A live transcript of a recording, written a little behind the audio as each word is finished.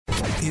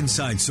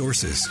Inside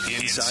Sources.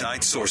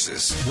 Inside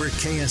Sources, where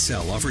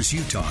KSL offers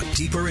Utah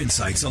deeper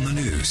insights on the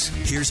news.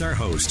 Here's our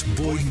host,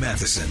 Boyd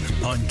Matheson,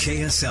 on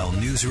KSL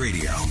News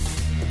Radio.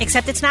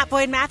 Except it's not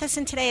Boyd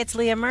Matheson today, it's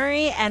Leah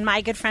Murray and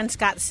my good friend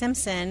Scott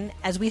Simpson,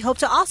 as we hope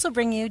to also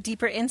bring you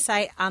deeper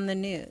insight on the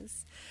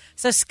news.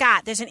 So,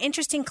 Scott, there's an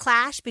interesting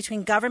clash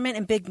between government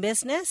and big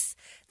business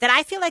that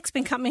I feel like has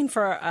been coming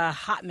for a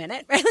hot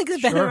minute, right? Like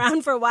it's been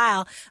around for a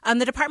while.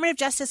 The Department of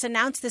Justice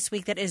announced this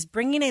week that it is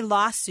bringing a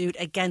lawsuit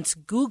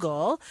against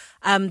Google.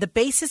 The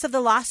basis of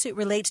the lawsuit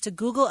relates to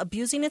Google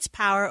abusing its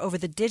power over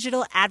the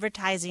digital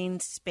advertising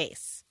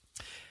space.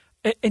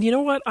 And you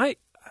know what? I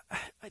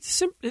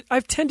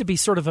tend to be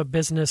sort of a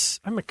business.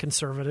 I'm a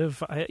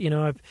conservative.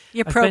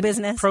 You're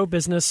pro-business?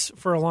 Pro-business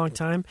for a long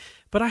time.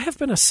 But I have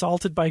been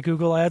assaulted by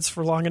Google ads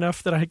for long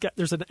enough that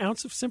there's an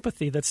ounce of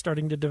sympathy that's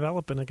starting to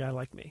develop in a guy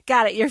like me.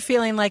 Got it. You're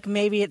feeling like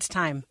maybe it's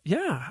time.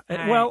 Yeah.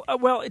 All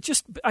right.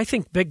 I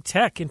think big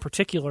tech in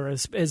particular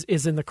is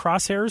in the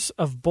crosshairs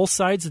of both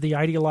sides of the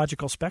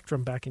ideological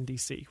spectrum back in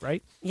D.C.,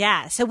 right?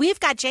 Yeah. So we've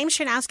got James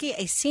Chernowski,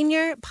 a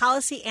senior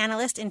policy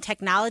analyst in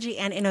technology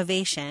and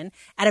innovation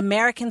at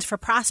Americans for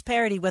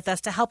Prosperity, with us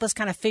to help us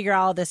kind of figure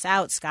all this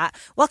out, Scott.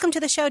 Welcome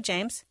to the show,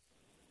 James.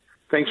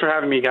 Thanks for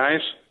having me, guys.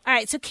 All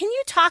right. So can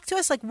you talk to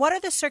us, like, what are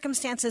the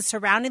circumstances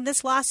surrounding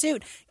this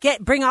lawsuit?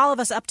 Bring all of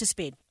us up to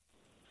speed.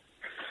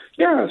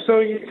 Yeah, so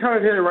you kind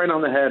of hit it right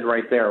on the head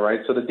right there, right?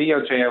 So the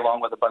DOJ,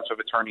 along with a bunch of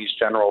attorneys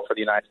general for the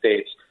United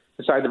States,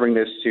 decided to bring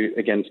this suit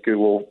against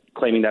Google,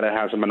 claiming that it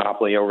has a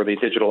monopoly over the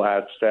digital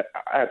ad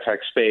tech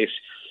space.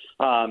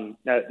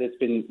 That it's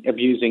been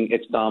abusing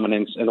its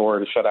dominance in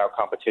order to shut out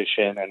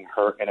competition and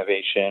hurt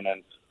innovation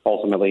and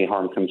ultimately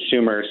harm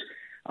consumers.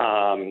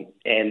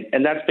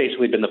 And that's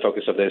basically been the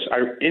focus of this.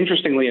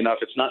 Interestingly enough,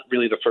 it's not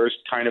really the first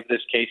kind of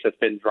this case that's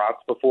been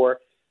dropped before.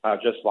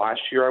 Just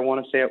last year, I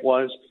want to say it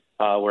was,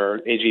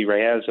 where AG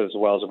Reyes, as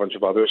well as a bunch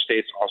of other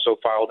states, also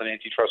filed an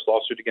antitrust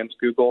lawsuit against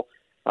Google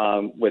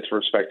with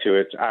respect to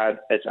its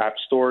app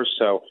stores.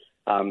 So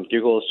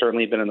Google has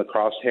certainly been in the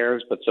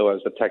crosshairs, but so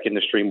has the tech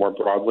industry more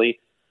broadly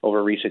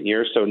over recent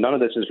years. So none of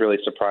this is really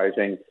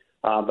surprising.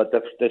 But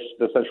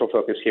the central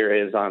focus here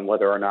is on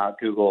whether or not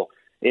Google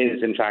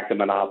is in fact a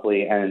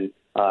monopoly and,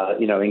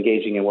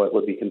 engaging in what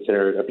would be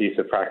considered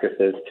abusive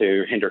practices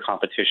to hinder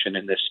competition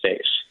in this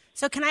space.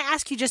 So can I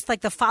ask you just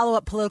like the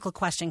follow-up political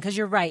question? Because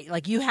you're right.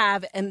 Like you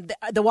have, and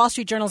the Wall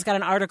Street Journal's got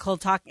an article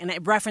and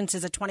it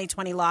references a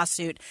 2020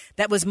 lawsuit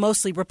that was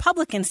mostly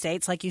Republican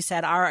states. Like you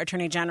said, our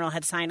Attorney General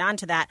had signed on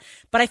to that.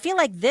 But I feel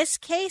like this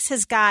case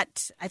has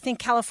got, I think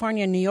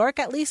California and New York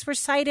at least were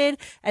cited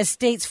as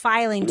states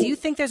filing. Do you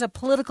think there's a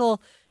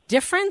political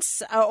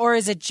difference or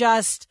is it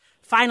just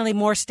finally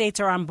more states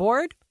are on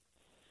board?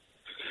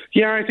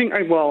 Yeah, I think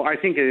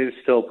it is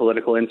still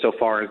political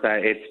insofar as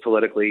that it's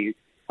politically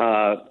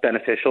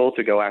beneficial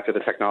to go after the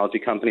technology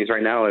companies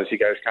right now, as you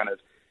guys kind of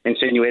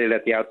insinuated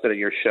at the outset of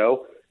your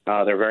show.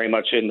 They're very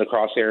much in the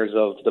crosshairs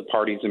of the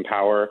parties in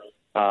power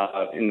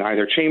in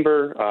either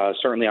chamber.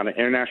 Certainly on an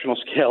international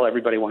scale,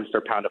 everybody wants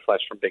their pound of flesh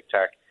from big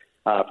tech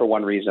for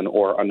one reason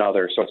or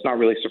another. So it's not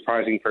really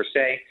surprising per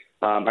se.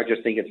 I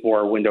just think it's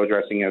more window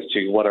dressing as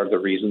to what are the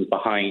reasons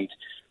behind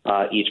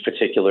each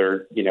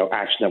particular,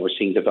 action that we're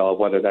seeing develop,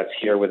 whether that's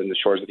here within the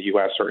shores of the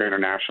U.S. or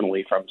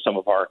internationally from some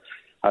of our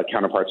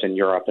counterparts in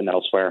Europe and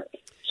elsewhere.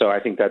 So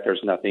I think that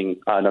there's nothing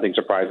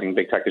surprising.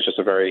 Big tech is just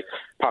a very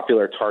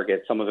popular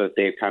target. Some of it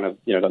they've kind of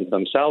done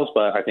themselves,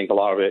 but I think a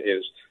lot of it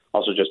is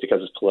also just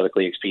because it's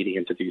politically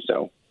expedient to do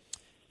so.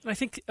 I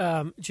think,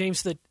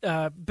 James,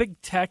 that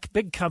big tech,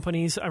 big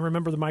companies, I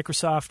remember the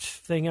Microsoft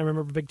thing, I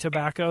remember Big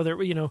Tobacco,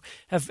 that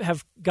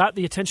have got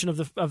the attention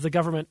of the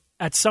government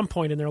at some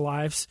point in their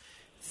lives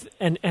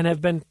and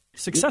have been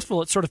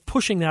successful at sort of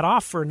pushing that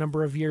off for a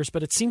number of years.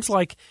 But it seems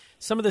like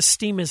some of this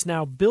steam is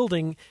now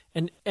building.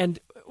 And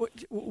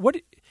what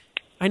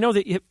I know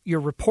that you're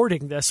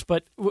reporting this,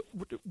 but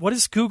what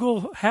does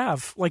Google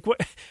have? Like, what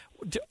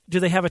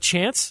do they have a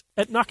chance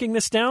at knocking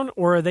this down,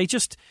 or are they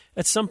just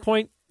at some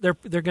point they're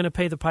going to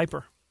pay the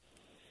piper?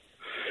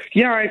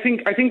 Yeah, I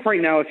think right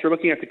now, if you're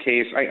looking at the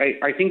case,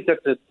 I think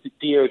that the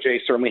DOJ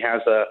certainly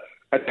has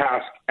a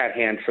task at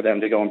hand for them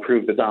to go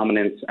improve the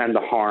dominance and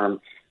the harm.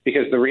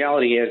 Because the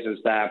reality is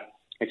that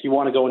if you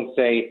want to go and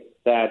say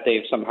that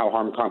they've somehow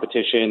harmed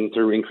competition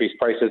through increased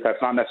prices, that's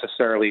not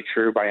necessarily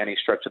true by any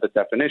stretch of the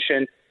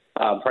definition.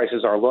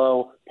 Prices are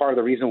low. Part of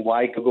the reason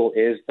why Google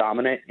is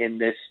dominant in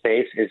this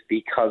space is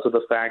because of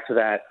the fact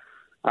that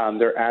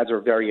their ads are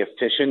very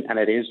efficient and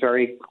it is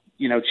very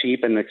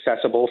cheap and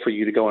accessible for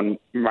you to go and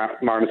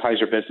monetize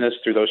your business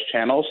through those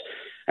channels.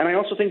 And I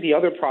also think the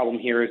other problem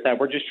here is that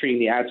we're just treating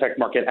the ad tech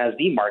market as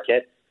the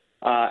market.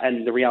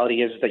 And the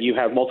reality is that you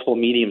have multiple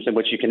mediums in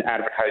which you can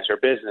advertise your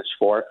business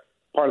for.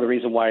 Part of the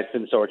reason why it's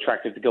been so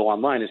attractive to go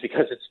online is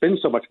because it's been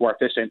so much more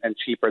efficient and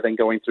cheaper than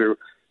going through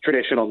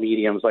traditional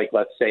mediums like,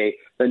 let's say,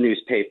 the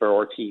newspaper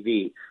or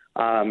TV.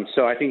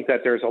 So I think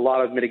that there's a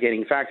lot of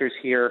mitigating factors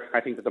here. I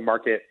think that the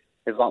market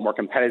is a lot more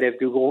competitive.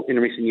 Google in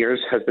recent years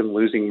has been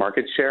losing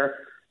market share.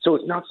 So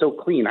it's not so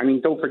clean. I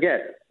mean, don't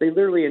forget, they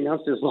literally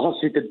announced this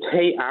lawsuit the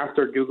day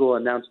after Google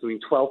announced doing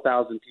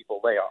 12,000 people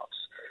layoffs.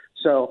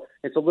 So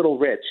it's a little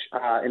rich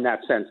in that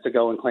sense to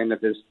go and claim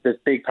that this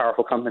big,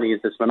 powerful company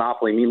is this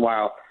monopoly.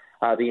 Meanwhile,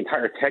 the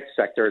entire tech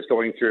sector is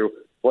going through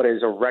what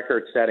is a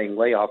record-setting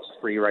layoff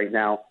spree right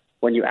now.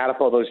 When you add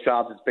up all those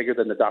jobs, it's bigger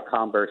than the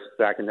dot-com burst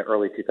back in the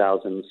early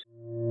 2000s.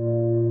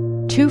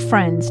 Two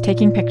friends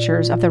taking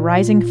pictures of the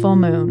rising full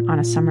moon on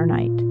a summer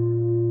night.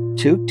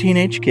 Two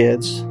teenage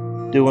kids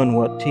doing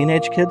what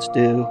teenage kids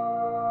do.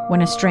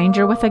 When a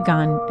stranger with a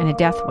gun and a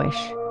death wish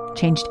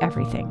changed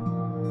everything.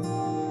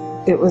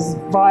 It was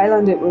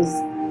violent, it was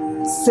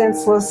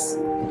senseless,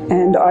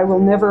 and I will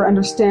never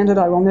understand it,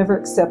 I will never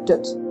accept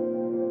it.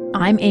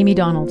 I'm Amy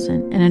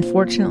Donaldson, and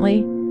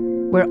unfortunately,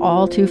 we're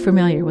all too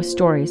familiar with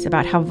stories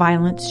about how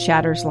violence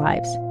shatters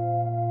lives.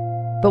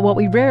 But what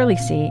we rarely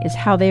see is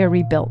how they are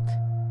rebuilt.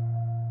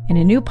 In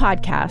a new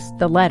podcast,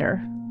 The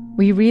Letter,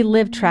 we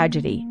relive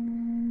tragedy,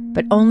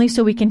 but only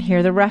so we can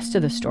hear the rest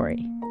of the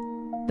story.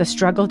 The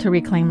struggle to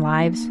reclaim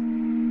lives,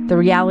 the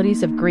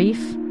realities of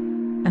grief,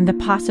 and the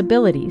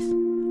possibilities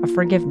of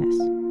forgiveness.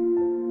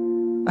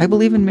 I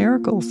believe in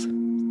miracles.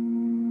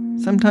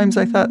 Sometimes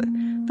I thought,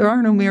 there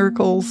are no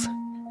miracles.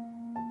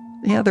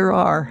 Yeah, there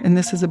are, and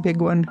this is a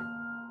big one.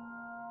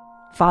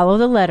 Follow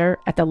The Letter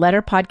at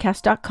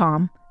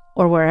theletterpodcast.com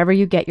or wherever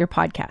you get your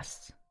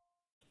podcasts.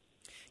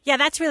 Yeah,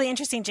 that's really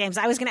interesting, James.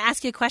 I was going to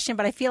ask you a question,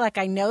 but I feel like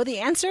I know the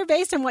answer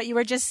based on what you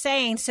were just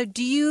saying. So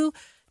do you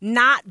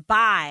not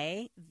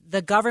buy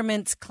the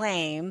government's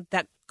claim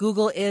that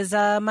Google is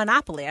a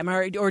monopoly?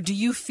 Or do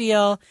you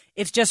feel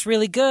it's just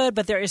really good,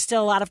 but there is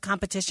still a lot of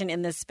competition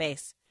in this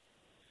space?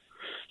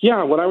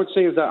 Yeah, what I would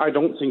say is that I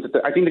don't think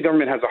that I think the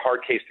government has a hard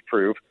case to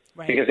prove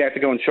because they have to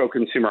go and show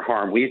consumer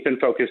harm. We've been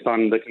focused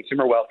on the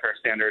consumer welfare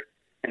standard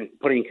and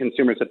putting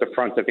consumers at the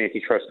front of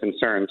antitrust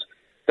concerns.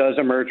 Does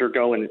a merger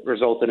go and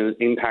result in an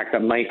impact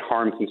that might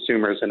harm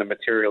consumers in a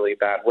materially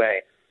bad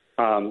way?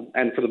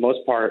 And for the most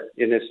part,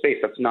 in this space,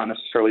 that's not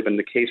necessarily been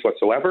the case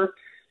whatsoever.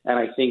 And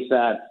I think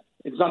that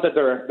it's not that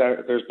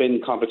there's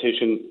been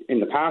competition in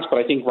the past, but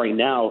I think right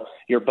now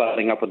you're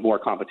butting up with more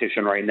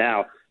competition right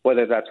now,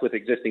 whether that's with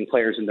existing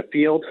players in the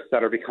field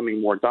that are becoming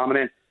more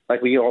dominant.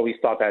 Like we always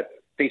thought that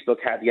Facebook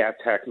had the ad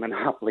tech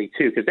monopoly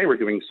too, because they were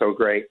doing so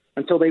great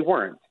until they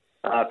weren't.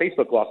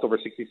 Facebook lost over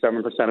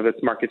 67% of its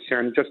market share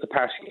in just the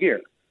past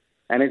year,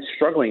 and it's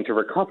struggling to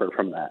recover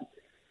from that.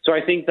 So I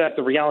think that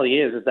the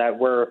reality is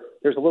that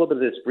there's a little bit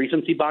of this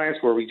recency bias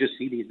where we just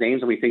see these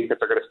names and we think that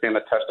they're going to stand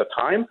the test of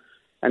time.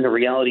 And the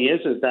reality is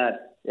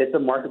that it's a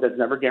market that's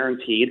never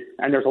guaranteed,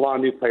 and there's a lot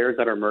of new players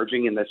that are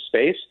emerging in this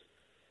space.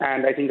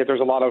 And I think that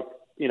there's a lot of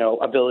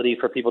ability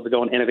for people to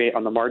go and innovate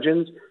on the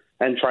margins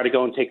and try to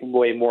go and take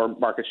away more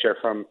market share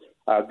from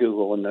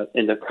Google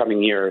in the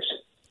coming years.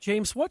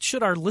 James, what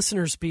should our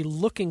listeners be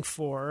looking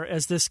for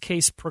as this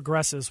case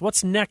progresses?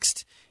 What's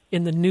next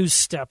in the news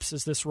steps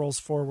as this rolls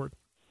forward?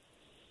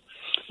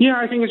 Yeah,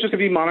 I think it's just to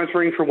be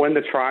monitoring for when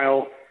the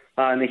trial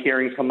and the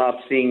hearings come up,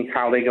 seeing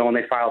how they go and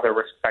they file their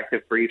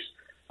respective briefs.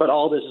 But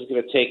all this is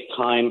going to take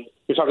time.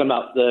 You're talking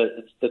about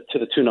to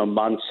the tune of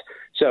months.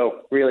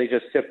 So really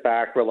just sit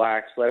back,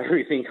 relax, let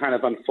everything kind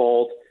of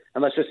unfold,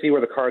 and let's just see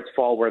where the cards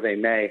fall where they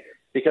may.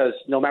 Because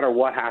no matter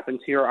what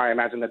happens here, I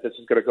imagine that this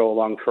is going to go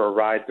along for a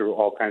ride through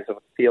all kinds of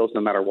appeals, no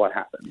matter what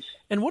happens.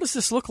 And what does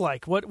this look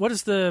like? What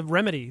is the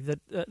remedy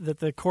that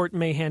the court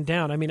may hand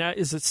down? I mean,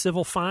 is it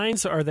civil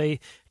fines? Are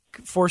they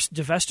forced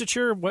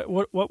divestiture?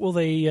 What will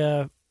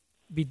they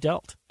be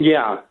dealt?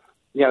 Yeah,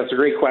 that's a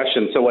great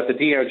question. So what the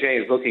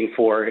DOJ is looking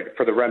for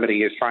the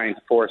remedy is trying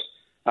to force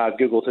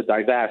Google to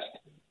divest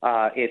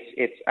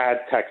its ad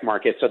tech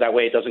market, so that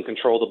way it doesn't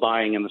control the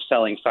buying and the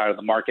selling side of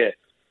the market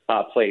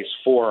place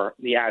for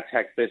the ad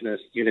tech business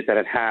unit that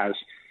it has.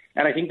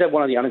 And I think that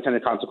one of the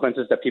unintended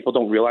consequences that people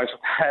don't realize with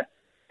that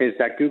is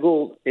that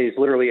Google is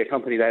literally a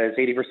company that is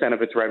 80%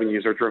 of its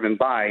revenues are driven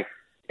by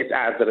its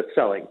ads that it's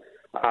selling.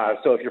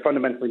 So if you're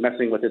fundamentally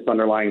messing with its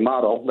underlying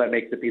model, that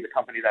makes it be the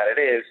company that it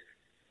is.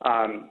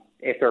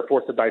 If they're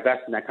forced to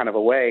divest in that kind of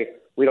a way,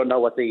 we don't know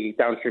what the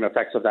downstream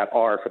effects of that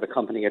are for the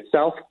company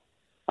itself.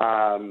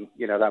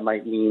 That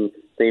might mean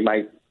they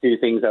might do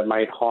things that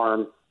might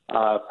harm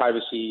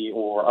privacy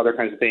or other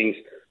kinds of things.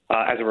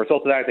 As a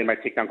result of that, they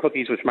might take down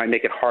cookies, which might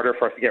make it harder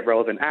for us to get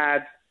relevant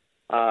ads.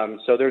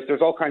 So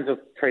there's all kinds of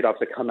trade-offs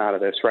that come out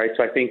of this, right?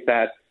 So I think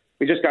that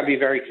we just got to be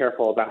very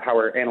careful about how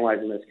we're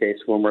analyzing this case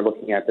when we're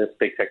looking at this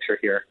big picture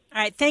here.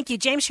 All right. Thank you.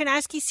 James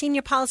Chernowski,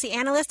 Senior Policy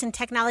Analyst in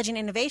Technology and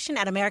Innovation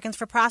at Americans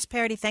for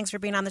Prosperity. Thanks for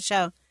being on the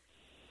show.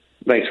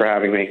 Thanks for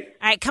having me.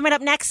 All right. Coming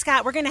up next,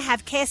 Scott, we're going to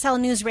have KSL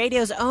News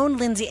Radio's own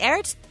Lindsay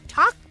Aerts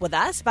talk with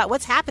us about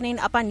what's happening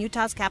up on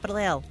Utah's Capitol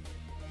Hill.